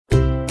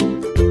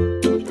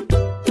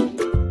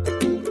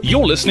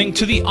You're listening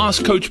to the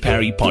Ask Coach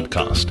Parry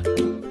podcast.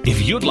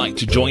 If you'd like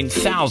to join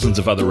thousands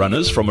of other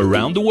runners from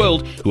around the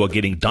world who are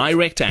getting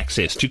direct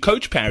access to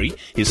Coach Parry,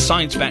 his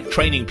science-backed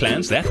training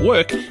plans that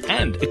work,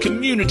 and a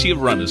community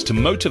of runners to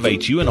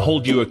motivate you and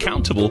hold you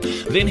accountable,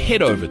 then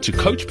head over to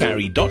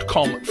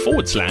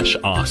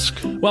coachparry.com/ask.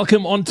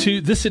 Welcome on to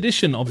this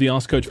edition of the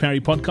Ask Coach Parry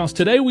podcast.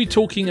 Today we're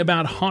talking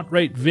about heart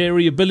rate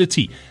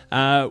variability.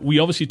 We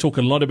obviously talk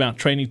a lot about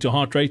training to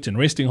heart rate and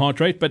resting heart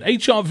rate, but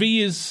HRV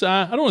is,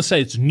 I don't want to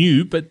say it's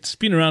new, but it's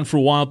been around for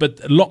a while, but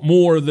a lot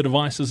more of the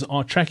devices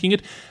are tracking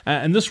it.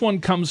 And this one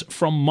comes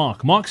from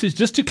Mark. Mark says,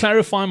 just to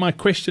clarify my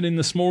question in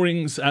this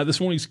morning's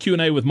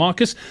Q&A with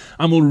Marcus,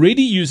 I'm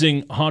already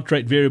using heart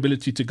rate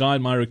variability to guide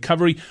my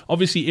recovery.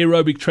 Obviously,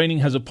 aerobic training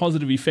has a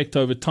positive effect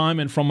over time,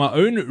 and from my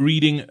own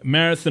reading,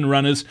 marathon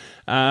runners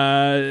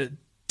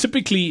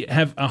typically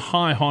have a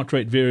high heart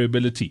rate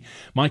variability.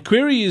 My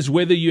query is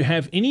whether you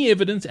have any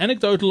evidence,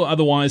 anecdotal or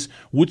otherwise,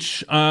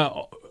 which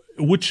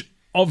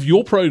of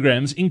your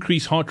programs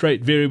increase heart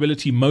rate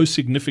variability most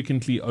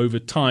significantly over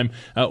time,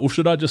 or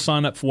should I just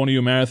sign up for one of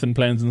your marathon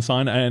plans and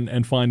find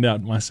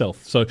out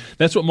myself? So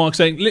that's what Mark's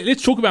saying.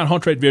 Let's talk about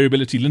heart rate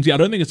variability. Lindsay, I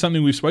don't think it's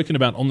something we've spoken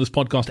about on this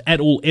podcast at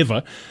all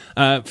ever.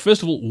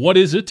 First of all, what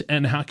is it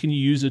and how can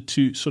you use it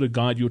to sort of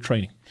guide your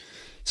training?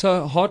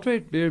 So heart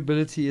rate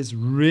variability is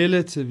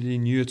relatively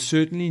new. It's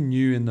certainly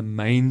new in the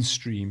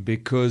mainstream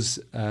because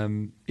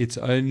it's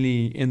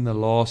only in the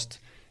last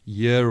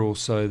year or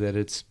so that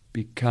it's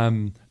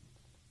become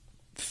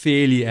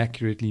fairly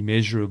accurately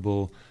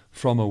measurable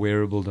from a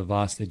wearable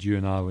device that you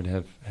and I would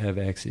have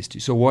access to.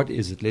 So what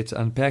is it? Let's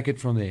unpack it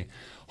from there.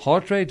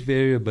 Heart rate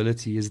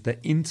variability is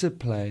the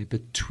interplay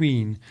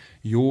between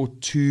your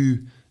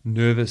two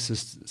nervous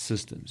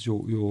systems,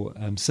 your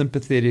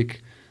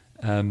sympathetic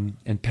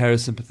and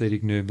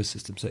parasympathetic nervous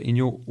system. So in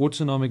your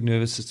autonomic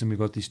nervous system, we've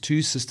got these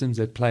two systems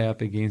that play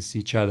up against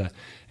each other.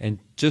 And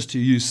just to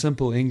use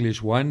simple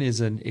English, one is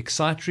an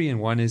excitatory and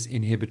one is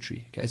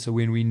inhibitory. Okay, so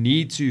when we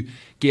need to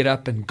get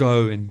up and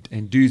go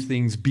and do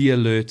things, be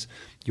alert,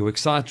 your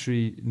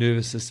excitatory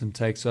nervous system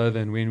takes over.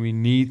 And when we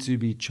need to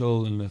be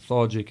chill and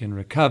lethargic and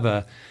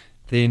recover,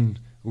 then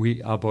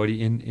our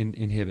body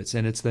inhibits.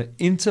 And it's the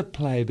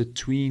interplay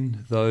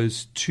between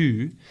those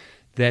two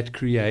that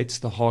creates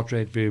the heart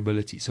rate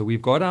variability. So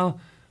we've got our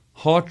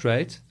heart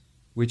rate,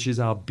 which is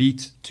our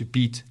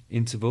beat-to-beat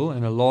interval,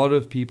 and a lot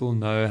of people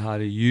know how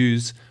to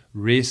use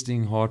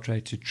resting heart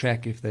rate to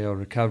track if they are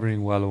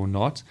recovering well or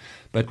not.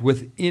 But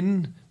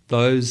within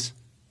those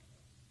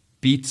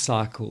beat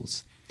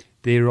cycles,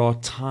 there are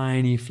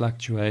tiny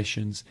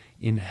fluctuations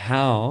in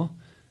how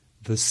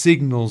the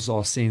signals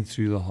are sent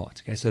through the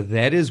heart. Okay, so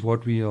that is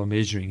what we are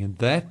measuring, and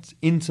that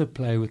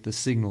interplay with the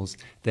signals,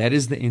 that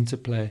is the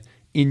interplay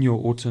in your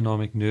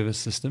autonomic nervous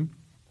system,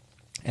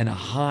 and a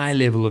high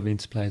level of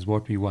interplay is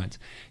what we want.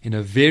 In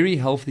a very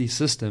healthy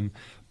system,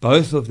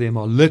 both of them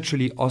are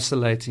literally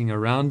oscillating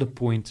around a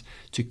point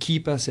to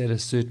keep us at a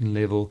certain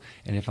level,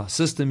 and if our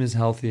system is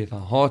healthy, if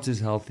our heart is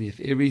healthy, if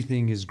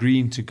everything is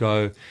green to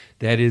go,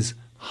 that is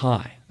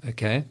high,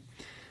 okay?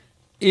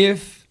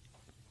 If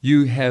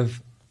you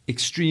have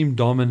extreme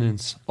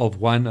dominance of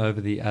one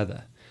over the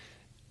other,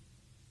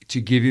 to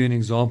give you an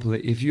example,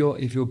 if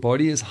your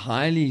body is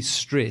highly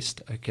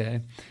stressed, okay,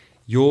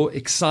 your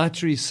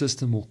excitatory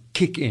system will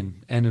kick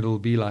in and it'll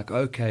be like,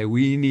 okay,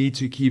 we need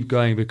to keep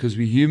going because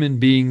we're human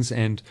beings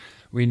and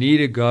we need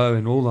to go,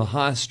 and all the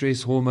high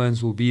stress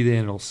hormones will be there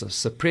and it'll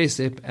suppress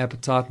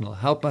appetite and it'll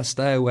help us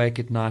stay awake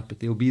at night, but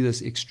there'll be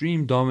this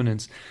extreme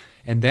dominance.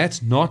 And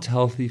that's not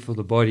healthy for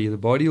the body. The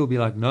body will be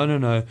like,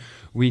 no,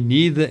 we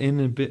need the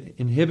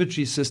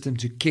inhibitory system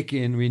to kick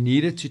in. We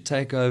need it to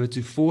take over,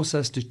 to force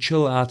us to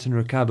chill out and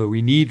recover.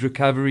 We need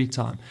recovery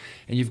time.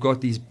 And you've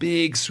got these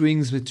big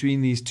swings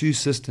between these two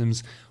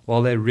systems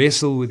while they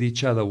wrestle with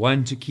each other,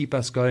 one to keep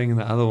us going and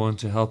the other one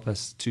to help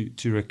us to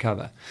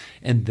recover.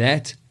 And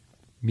that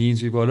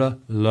means we've got a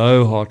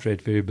low heart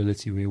rate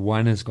variability where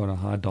one has got a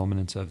high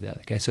dominance over the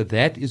other. Okay, so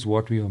that is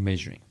what we are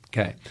measuring.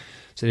 Okay,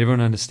 so everyone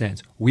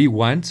understands. We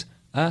want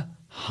a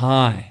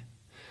high.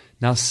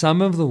 Now,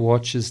 some of the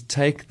watches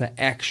take the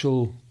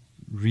actual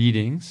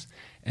readings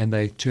and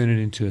they turn it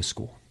into a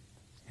score.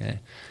 Okay?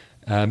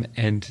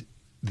 And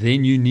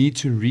then you need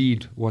to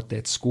read what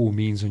that score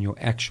means on your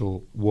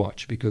actual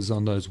watch, because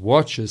on those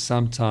watches,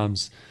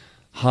 sometimes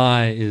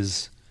high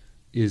is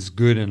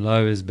good and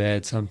low is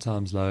bad,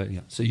 sometimes low.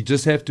 Yeah. So you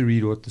just have to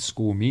read what the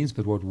score means.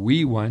 But what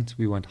we want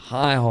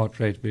high heart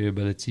rate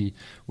variability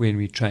when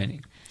we're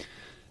training.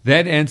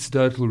 That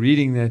anecdotal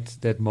reading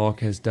that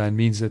Mark has done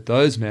means that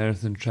those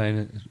marathon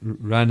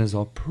runners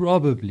are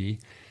probably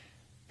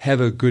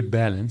have a good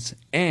balance.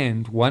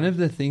 And one of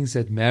the things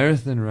that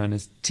marathon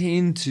runners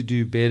tend to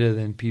do better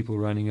than people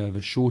running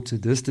over shorter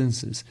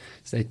distances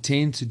is they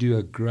tend to do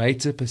a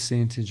greater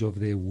percentage of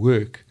their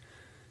work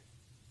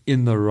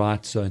in the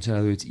right zone. So in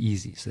other words,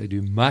 easy. So they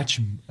do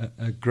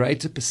a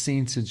greater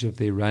percentage of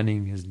their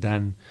running is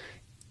done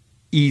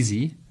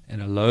easy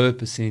and a lower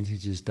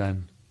percentage is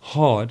done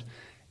hard.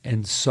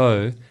 And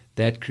so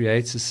that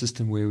creates a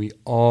system where we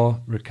are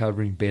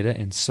recovering better,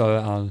 and so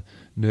our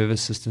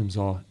nervous systems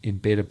are in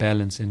better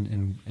balance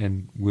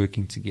and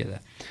working together.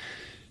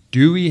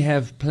 Do we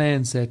have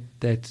plans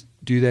that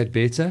do that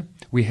better?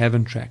 We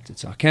haven't tracked it,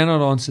 so I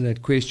cannot answer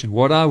that question.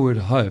 What I would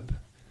hope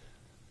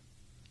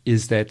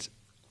is that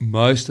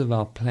most of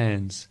our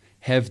plans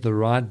have the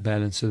right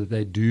balance so that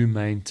they do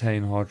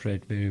maintain heart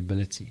rate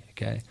variability.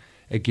 Okay,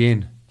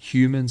 again,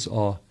 humans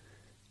are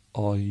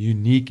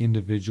unique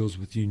individuals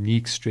with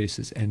unique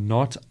stresses, and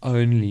not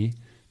only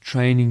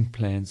training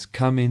plans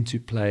come into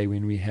play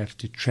when we have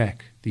to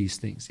track these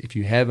things. If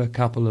you have a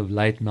couple of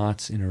late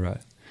nights in a row,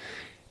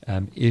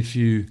 if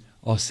you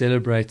are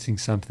celebrating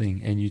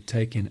something and you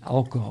take in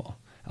alcohol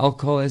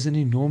has an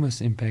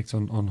enormous impact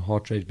on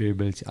heart rate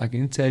variability. I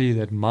can tell you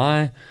that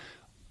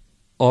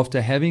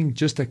after having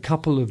just a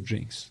couple of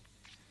drinks,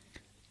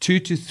 2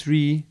 to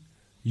 3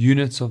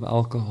 units of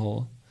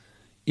alcohol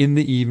in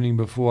the evening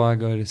before I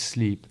go to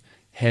sleep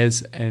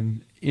has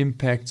an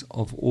impact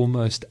of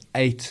almost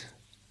 8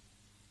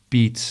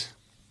 beats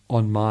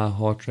on my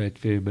heart rate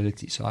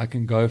variability. So I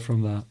can go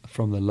from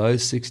the low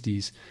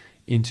 60s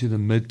into the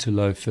mid to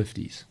low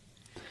 50s.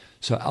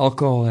 So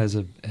alcohol has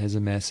a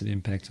massive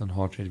impact on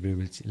heart rate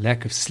variability.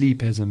 Lack of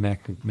sleep has a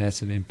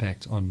massive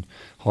impact on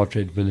heart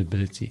rate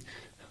variability.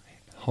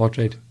 Heart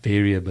rate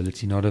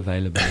variability, not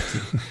availability.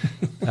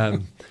 I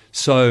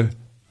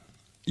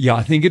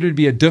think it would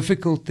be a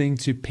difficult thing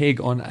to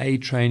peg on a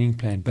training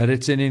plan, but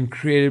it's an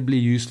incredibly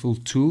useful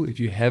tool if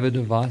you have a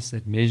device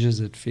that measures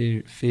it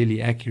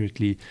fairly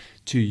accurately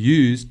to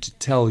use to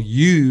tell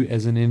you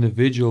as an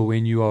individual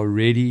when you are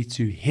ready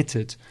to hit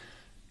it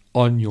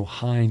on your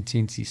high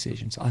intensity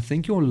sessions. I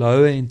think your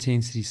lower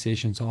intensity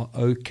sessions are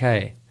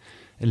okay,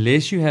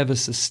 unless you have a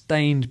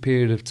sustained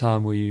period of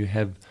time where you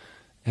have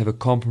a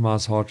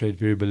compromised heart rate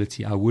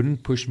variability. I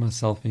wouldn't push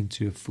myself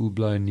into a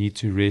full-blown need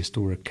to rest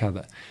or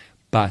recover,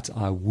 but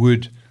I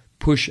would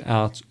push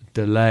out,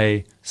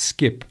 delay,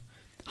 skip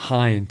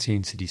high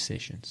intensity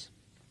sessions.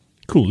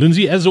 Cool.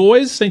 Lindsay, as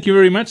always, thank you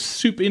very much.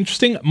 Super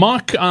interesting.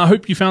 Mark, I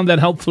hope you found that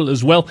helpful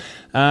as well.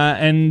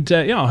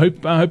 I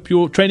hope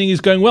your training is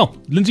going well.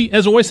 Lindsay,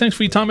 as always, thanks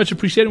for your time. Much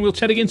appreciated. We'll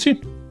chat again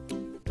soon.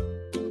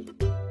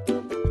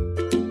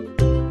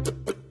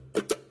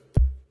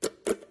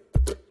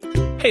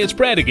 Hey, it's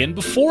Brad again.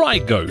 Before I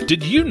go,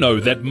 did you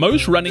know that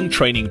most running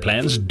training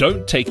plans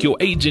don't take your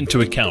age into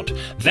account?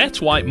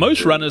 That's why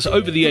most runners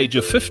over the age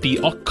of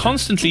 50 are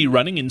constantly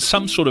running in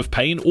some sort of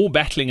pain or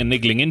battling a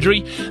niggling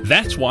injury.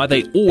 That's why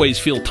they always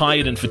feel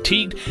tired and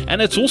fatigued,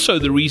 and it's also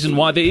the reason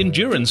why their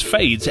endurance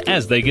fades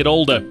as they get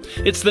older.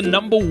 It's the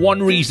number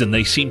one reason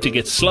they seem to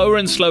get slower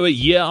and slower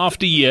year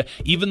after year,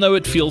 even though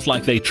it feels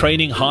like they're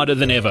training harder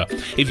than ever.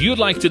 If you'd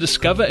like to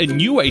discover a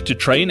new way to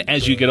train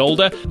as you get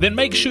older, then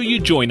make sure you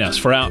join us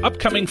for our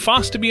upcoming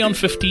Fast to Beyond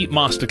 50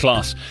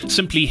 Masterclass.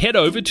 Simply head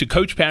over to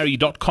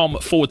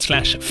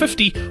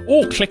coachparry.com/50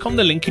 or click on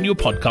the link in your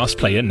podcast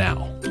player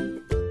now.